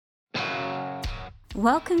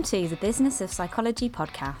Welcome to the Business of Psychology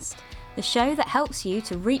podcast, the show that helps you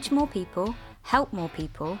to reach more people, help more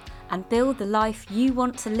people, and build the life you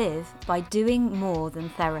want to live by doing more than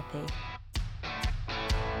therapy.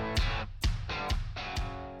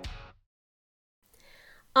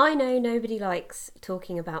 I know nobody likes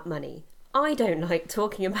talking about money. I don't like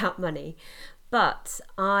talking about money, but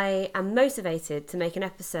I am motivated to make an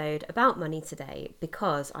episode about money today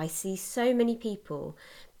because I see so many people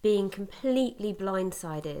being completely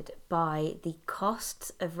blindsided by the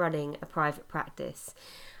costs of running a private practice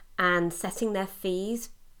and setting their fees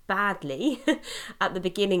badly at the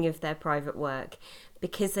beginning of their private work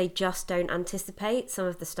because they just don't anticipate some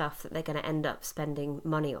of the stuff that they're going to end up spending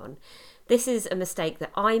money on. This is a mistake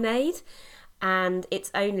that I made, and it's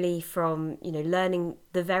only from learning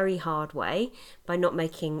the very hard way by not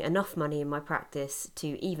making enough money in my practice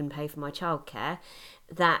to even pay for my childcare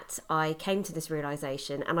that I came to this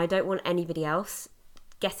realisation, and I don't want anybody else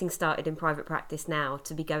getting started in private practice now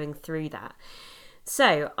to be going through that.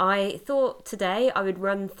 So I thought today I would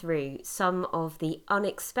run through some of the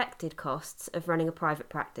unexpected costs of running a private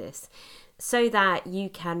practice so that you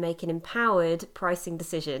can make an empowered pricing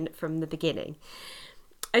decision from the beginning.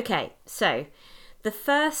 Okay, so the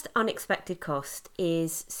first unexpected cost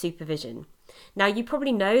is supervision. Now, you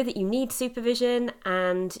probably know that you need supervision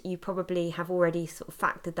and you probably have already sort of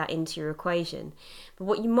factored that into your equation. But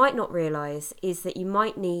what you might not realise is that you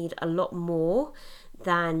might need a lot more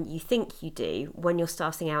than you think you do when you're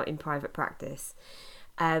starting out in private practice,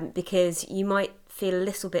 because you might feel a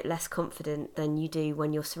little bit less confident than you do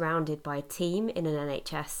when you're surrounded by a team in an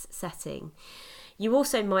NHS setting. You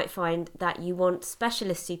also might find that you want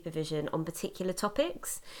specialist supervision on particular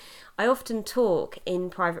topics. I often talk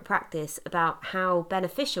in private practice about how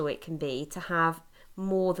beneficial it can be to have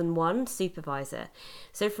more than one supervisor.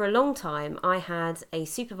 So for a long time, I had a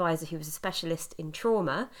supervisor who was a specialist in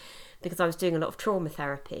trauma because I was doing a lot of trauma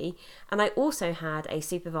therapy. And I also had a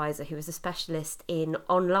supervisor who was a specialist in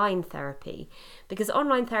online therapy because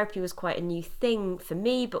online therapy was quite a new thing for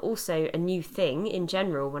me, but also a new thing in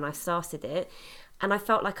general when I started it. And I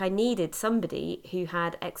felt like I needed somebody who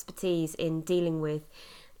had expertise in dealing with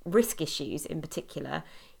risk issues in particular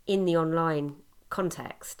in the online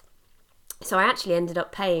context. So I actually ended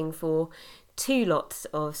up paying for 2 lots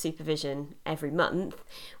of supervision every month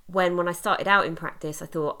when I started out in practice I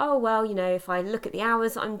thought, if I look at the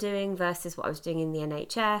hours I'm doing versus what I was doing in the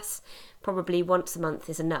NHS, probably once a month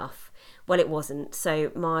is enough. Well, it wasn't.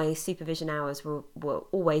 So my supervision hours were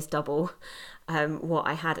always double what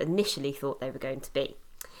I had initially thought they were going to be.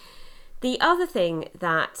 The other thing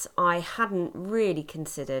that I hadn't really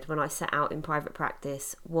considered when I set out in private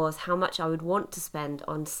practice was how much I would want to spend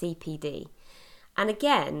on CPD. And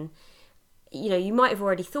again, you might have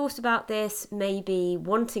already thought about this, maybe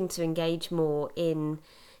wanting to engage more in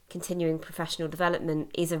continuing professional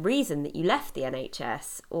development is a reason that you left the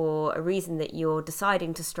NHS or a reason that you're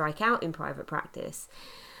deciding to strike out in private practice.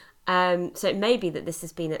 So it may be that this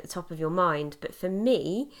has been at the top of your mind, but for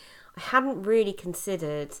me, I hadn't really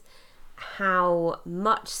considered how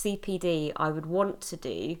much CPD I would want to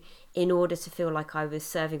do in order to feel like I was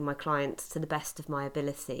serving my clients to the best of my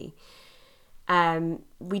ability.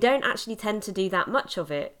 We don't actually tend to do that much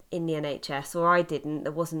of it in the NHS, or I didn't.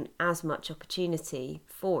 There wasn't as much opportunity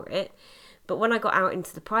for it. But when I got out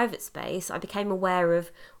into the private space, I became aware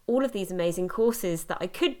of all of these amazing courses that I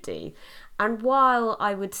could do. And while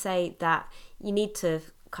I would say that you need to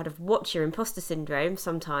kind of watch your imposter syndrome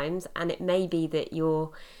sometimes, and it may be that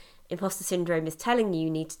your imposter syndrome is telling you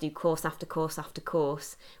need to do course after course after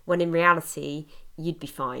course, when in reality you'd be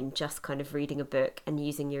fine just kind of reading a book and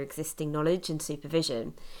using your existing knowledge and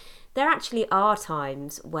supervision. There actually are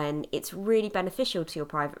times when it's really beneficial to your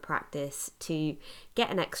private practice to get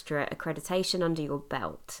an extra accreditation under your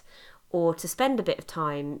belt, or to spend a bit of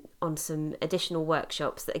time on some additional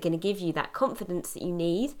workshops that are going to give you that confidence that you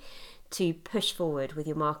need to push forward with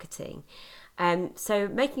your marketing. So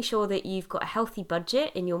making sure that you've got a healthy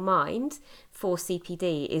budget in your mind for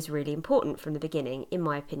CPD is really important from the beginning, in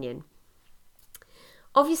my opinion.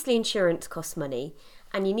 Obviously, insurance costs money,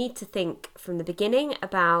 and you need to think from the beginning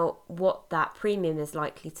about what that premium is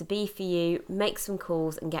likely to be for you, make some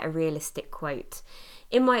calls and get a realistic quote.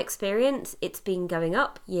 In my experience, it's been going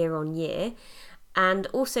up year on year, and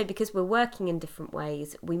also because we're working in different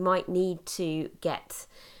ways, we might need to get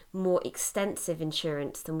more extensive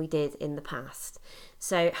insurance than we did in the past.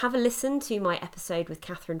 So have a listen to my episode with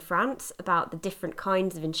Catherine France about the different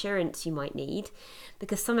kinds of insurance you might need,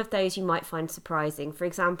 because some of those you might find surprising. For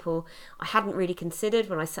example, I hadn't really considered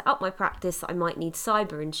when I set up my practice that I might need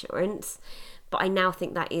cyber insurance, but I now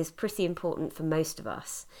think that is pretty important for most of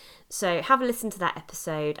us. So have a listen to that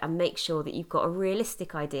episode and make sure that you've got a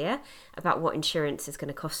realistic idea about what insurance is going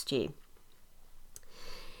to cost you.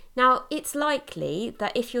 Now, it's likely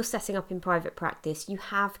that if you're setting up in private practice, you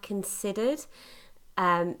have considered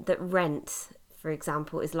that rent, for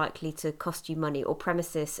example, is likely to cost you money, or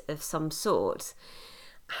premises of some sort.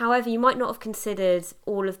 However, you might not have considered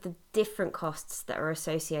all of the different costs that are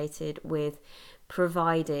associated with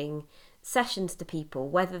providing sessions to people,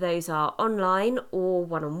 whether those are online or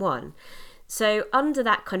one-on-one. So under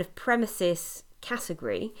that kind of premises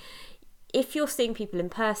category, if you're seeing people in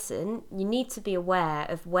person, you need to be aware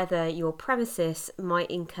of whether your premises might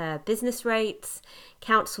incur business rates,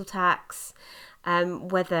 council tax,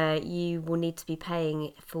 whether you will need to be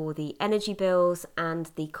paying for the energy bills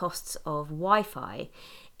and the costs of Wi-Fi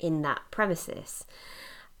in that premises.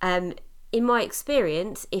 In my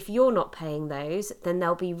experience, if you're not paying those, then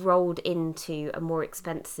they'll be rolled into a more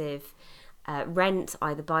expensive rent,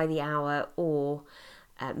 either by the hour or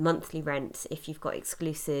monthly rent if you've got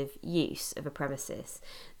exclusive use of a premises.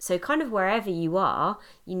 So kind of wherever you are,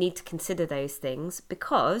 you need to consider those things,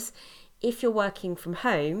 because if you're working from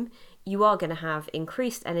home, you are going to have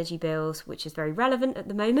increased energy bills, which is very relevant at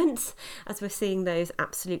the moment, as we're seeing those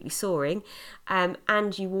absolutely soaring.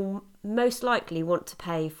 And you will most likely want to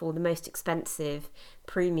pay for the most expensive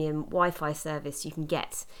premium Wi-Fi service you can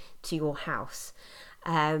get to your house.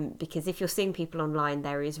 Because if you're seeing people online,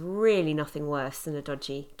 there is really nothing worse than a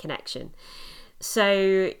dodgy connection.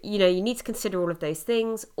 So, you need to consider all of those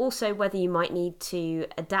things. Also, whether you might need to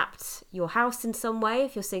adapt your house in some way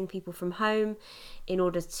if you're seeing people from home in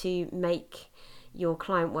order to make your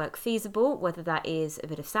client work feasible, whether that is a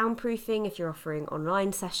bit of soundproofing if you're offering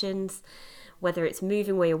online sessions, whether it's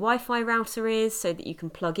moving where your Wi-Fi router is so that you can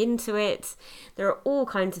plug into it. There are all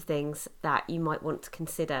kinds of things that you might want to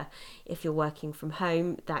consider if you're working from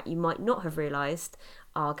home that you might not have realised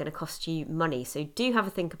are going to cost you money. So do have a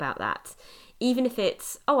think about that. Even if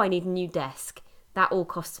it's, I need a new desk, that all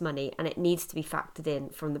costs money, and it needs to be factored in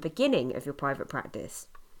from the beginning of your private practice.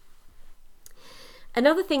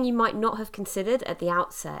 Another thing you might not have considered at the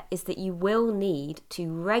outset is that you will need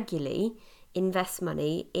to regularly invest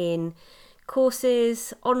money in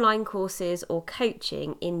courses, online courses, or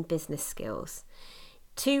coaching in business skills.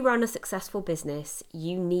 To run a successful business,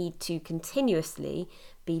 you need to continuously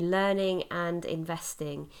be learning and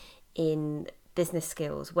investing in business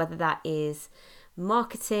skills, whether that is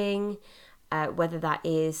marketing, whether that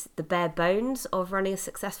is the bare bones of running a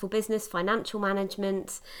successful business, financial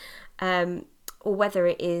management, or whether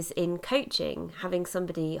it is in coaching, having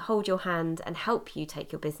somebody hold your hand and help you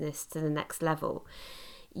take your business to the next level.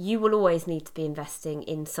 You will always need to be investing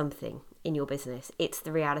in something in your business. It's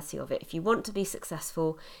the reality of it. If you want to be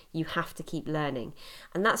successful, you have to keep learning.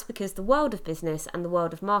 And that's because the world of business and the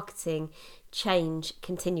world of marketing change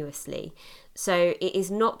continuously. So it is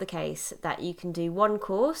not the case that you can do one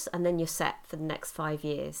course and then you're set for the next 5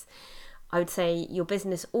 years. I would say your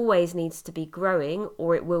business always needs to be growing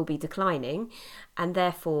or it will be declining, and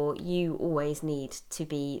therefore you always need to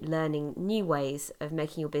be learning new ways of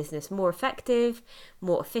making your business more effective,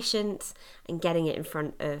 more efficient, and getting it in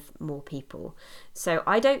front of more people. So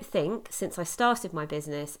I don't think since I started my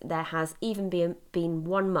business there has even been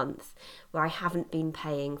 1 month where I haven't been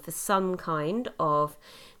paying for some kind of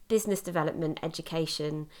business development,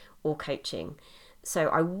 education, or coaching. So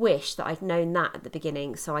I wish that I'd known that at the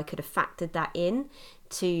beginning so I could have factored that in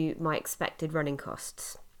to my expected running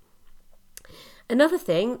costs. Another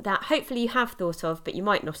thing that hopefully you have thought of, but you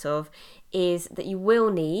might not have, is that you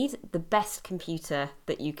will need the best computer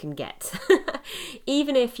that you can get.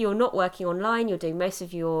 Even if you're not working online, you're doing most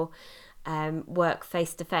of your work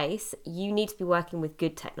face-to-face, you need to be working with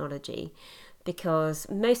good technology, because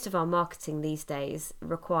most of our marketing these days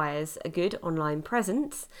requires a good online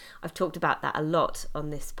presence. I've talked about that a lot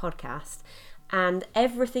on this podcast. And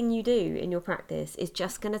everything you do in your practice is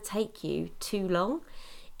just going to take you too long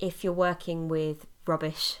if you're working with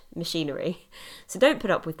rubbish machinery. So don't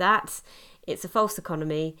put up with that. It's a false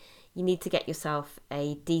economy. You need to get yourself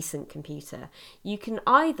a decent computer. You can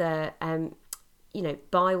either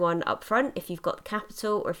buy one up front if you've got the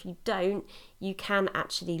capital, or if you don't, you can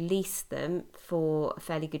actually lease them for a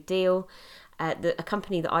fairly good deal. A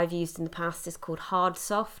company that I've used in the past is called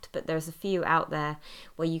Hardsoft, but there's a few out there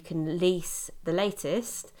where you can lease the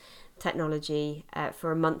latest technology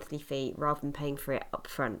for a monthly fee rather than paying for it up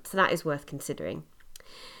front. So that is worth considering.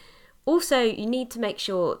 Also, you need to make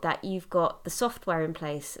sure that you've got the software in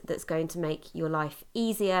place that's going to make your life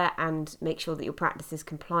easier and make sure that your practice is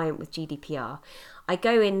compliant with GDPR. I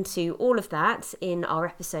go into all of that in our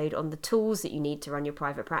episode on the tools that you need to run your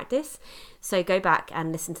private practice. So go back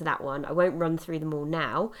and listen to that one. I won't run through them all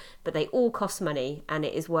now, but they all cost money and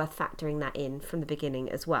it is worth factoring that in from the beginning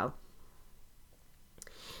as well.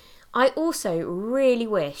 I also really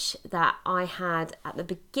wish that I had, at the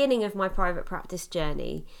beginning of my private practice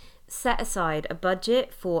journey, set aside a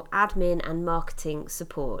budget for admin and marketing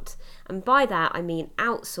support. And by that, I mean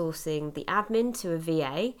outsourcing the admin to a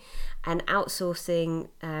VA and outsourcing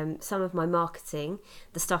some of my marketing,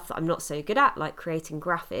 the stuff that I'm not so good at, like creating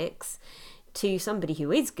graphics, to somebody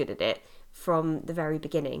who is good at it from the very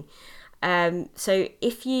beginning. So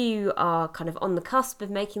if you are kind of on the cusp of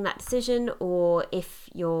making that decision, or if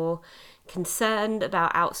you're concerned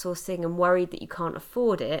about outsourcing and worried that you can't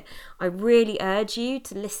afford it, I really urge you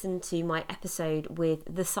to listen to my episode with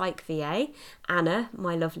the Psych VA, Anna,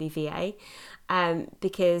 my lovely VA,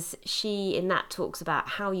 because she in that talks about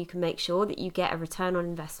how you can make sure that you get a return on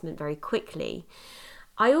investment very quickly.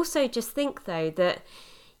 I also just think though that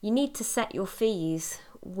you need to set your fees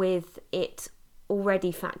with it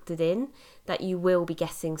already factored in that you will be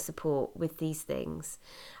getting support with these things,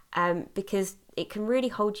 because it can really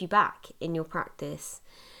hold you back in your practice.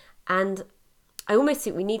 And I almost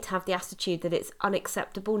think we need to have the attitude that it's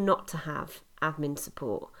unacceptable not to have admin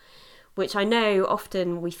support, which I know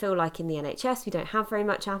often we feel like in the NHS we don't have very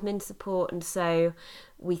much admin support, and so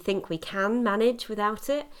we think we can manage without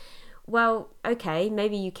it. Well, okay,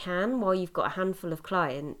 maybe you can while you've got a handful of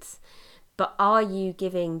clients, but are you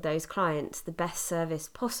giving those clients the best service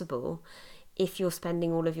possible if you're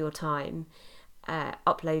spending all of your time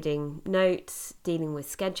uploading notes, dealing with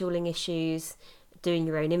scheduling issues, doing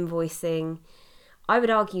your own invoicing? I would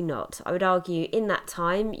argue not. I would argue in that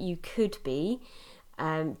time you could be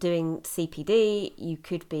doing CPD, you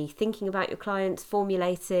could be thinking about your clients,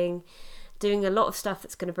 formulating, doing a lot of stuff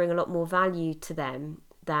that's going to bring a lot more value to them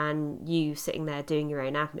than you sitting there doing your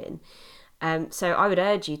own admin. So I would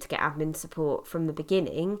urge you to get admin support from the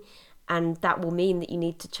beginning, and that will mean that you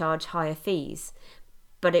need to charge higher fees,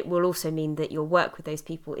 but it will also mean that your work with those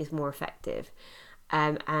people is more effective.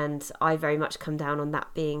 And I very much come down on that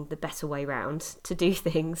being the better way round to do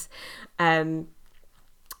things.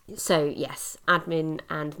 So yes, admin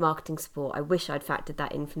and marketing support, I wish I'd factored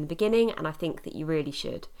that in from the beginning, and I think that you really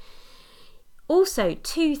should. Also,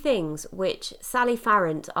 two things which Sally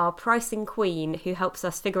Farrant, our pricing queen, who helps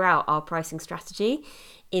us figure out our pricing strategy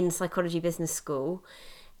in Psychology Business School,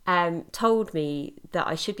 told me that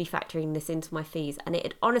I should be factoring this into my fees, and it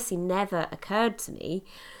had honestly never occurred to me,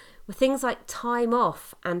 were things like time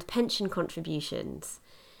off and pension contributions.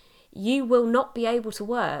 You will not be able to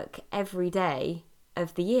work every day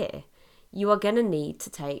of the year. You are going to need to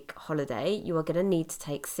take holiday, you are going to need to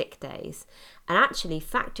take sick days. And actually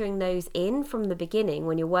factoring those in from the beginning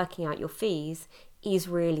when you're working out your fees is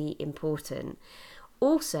really important.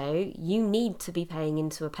 Also, you need to be paying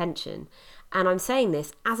into a pension. And I'm saying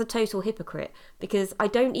this as a total hypocrite because I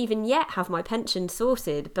don't even yet have my pension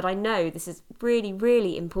sorted, but I know this is really,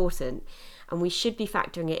 really important and we should be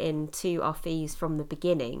factoring it into our fees from the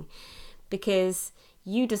beginning because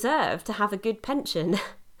you deserve to have a good pension.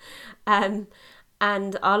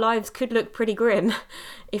 And our lives could look pretty grim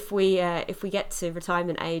if we get to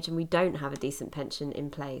retirement age and we don't have a decent pension in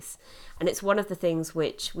place. And it's one of the things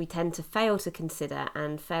which we tend to fail to consider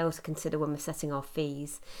when we're setting our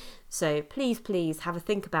fees. So please have a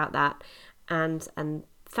think about that and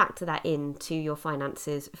factor that into your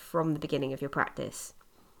finances from the beginning of your practice.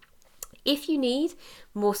 If you need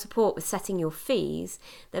more support with setting your fees,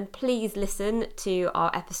 then please listen to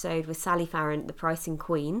our episode with Sally Farrant, the pricing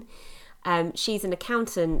queen. She's an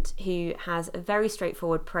accountant who has a very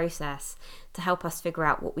straightforward process to help us figure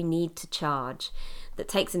out what we need to charge that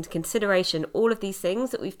takes into consideration all of these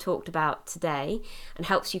things that we've talked about today and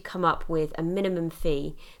helps you come up with a minimum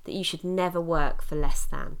fee that you should never work for less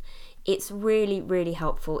than. It's really, really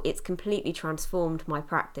helpful. It's completely transformed my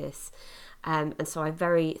practice. And so I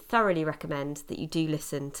very thoroughly recommend that you do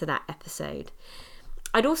listen to that episode.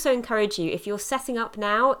 I'd also encourage you, if you're setting up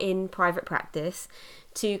now in private practice,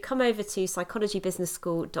 to come over to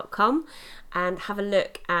psychologybusinessschool.com and have a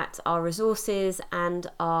look at our resources and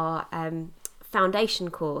our foundation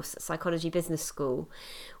course, Psychology Business School,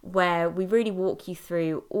 where we really walk you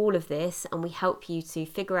through all of this and we help you to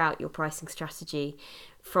figure out your pricing strategy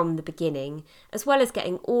from the beginning, as well as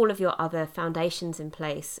getting all of your other foundations in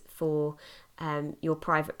place for your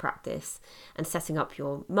private practice and setting up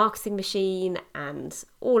your marketing machine and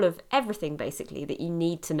all of everything basically that you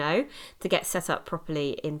need to know to get set up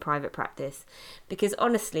properly in private practice. Because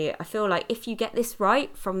honestly, I feel like if you get this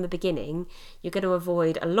right from the beginning, you're going to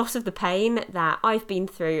avoid a lot of the pain that I've been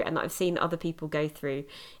through and that I've seen other people go through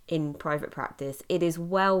in private practice. It is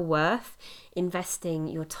well worth investing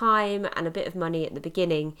your time and a bit of money at the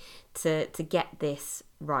beginning to get this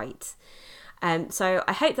right. So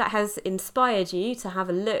I hope that has inspired you to have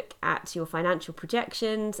a look at your financial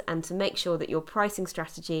projections and to make sure that your pricing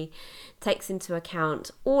strategy takes into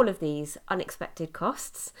account all of these unexpected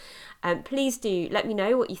costs. Please do let me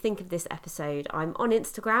know what you think of this episode. I'm on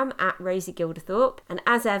Instagram at Rosie Gilderthorpe, and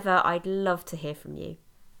as ever, I'd love to hear from you.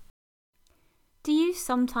 Do you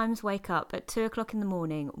sometimes wake up at 2 o'clock in the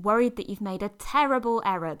morning worried that you've made a terrible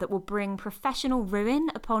error that will bring professional ruin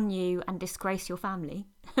upon you and disgrace your family?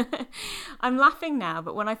 I'm laughing now,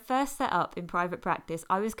 but when I first set up in private practice,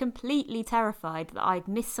 I was completely terrified that I'd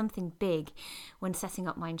miss something big when setting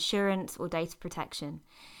up my insurance or data protection.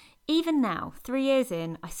 Even now, 3 years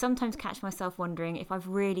in, I sometimes catch myself wondering if I've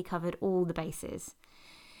really covered all the bases.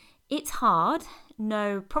 It's hard,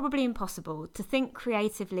 no, probably impossible, to think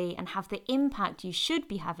creatively and have the impact you should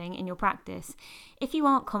be having in your practice if you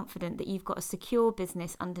aren't confident that you've got a secure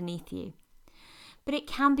business underneath you. But it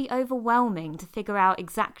can be overwhelming to figure out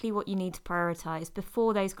exactly what you need to prioritise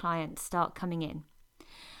before those clients start coming in.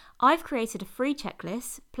 I've created a free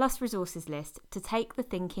checklist plus resources list to take the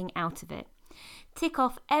thinking out of it. Tick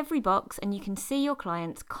off every box and you can see your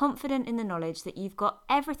clients confident in the knowledge that you've got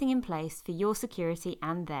everything in place for your security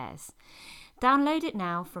and theirs. Download it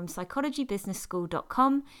now from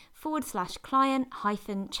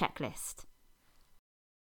psychologybusinessschool.com/client-checklist.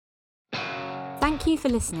 Thank you for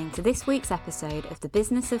listening to this week's episode of the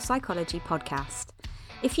Business of Psychology podcast.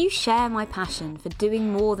 If you share my passion for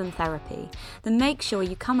doing more than therapy, then make sure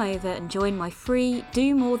you come over and join my free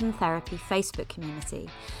Do More Than Therapy Facebook community,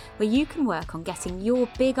 where you can work on getting your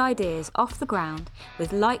big ideas off the ground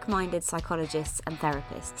with like-minded psychologists and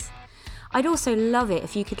therapists. I'd also love it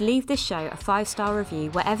if you could leave this show a 5-star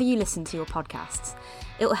review wherever you listen to your podcasts.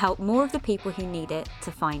 It will help more of the people who need it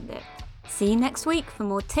to find it. See you next week for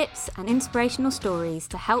more tips and inspirational stories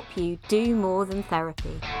to help you do more than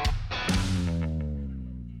therapy.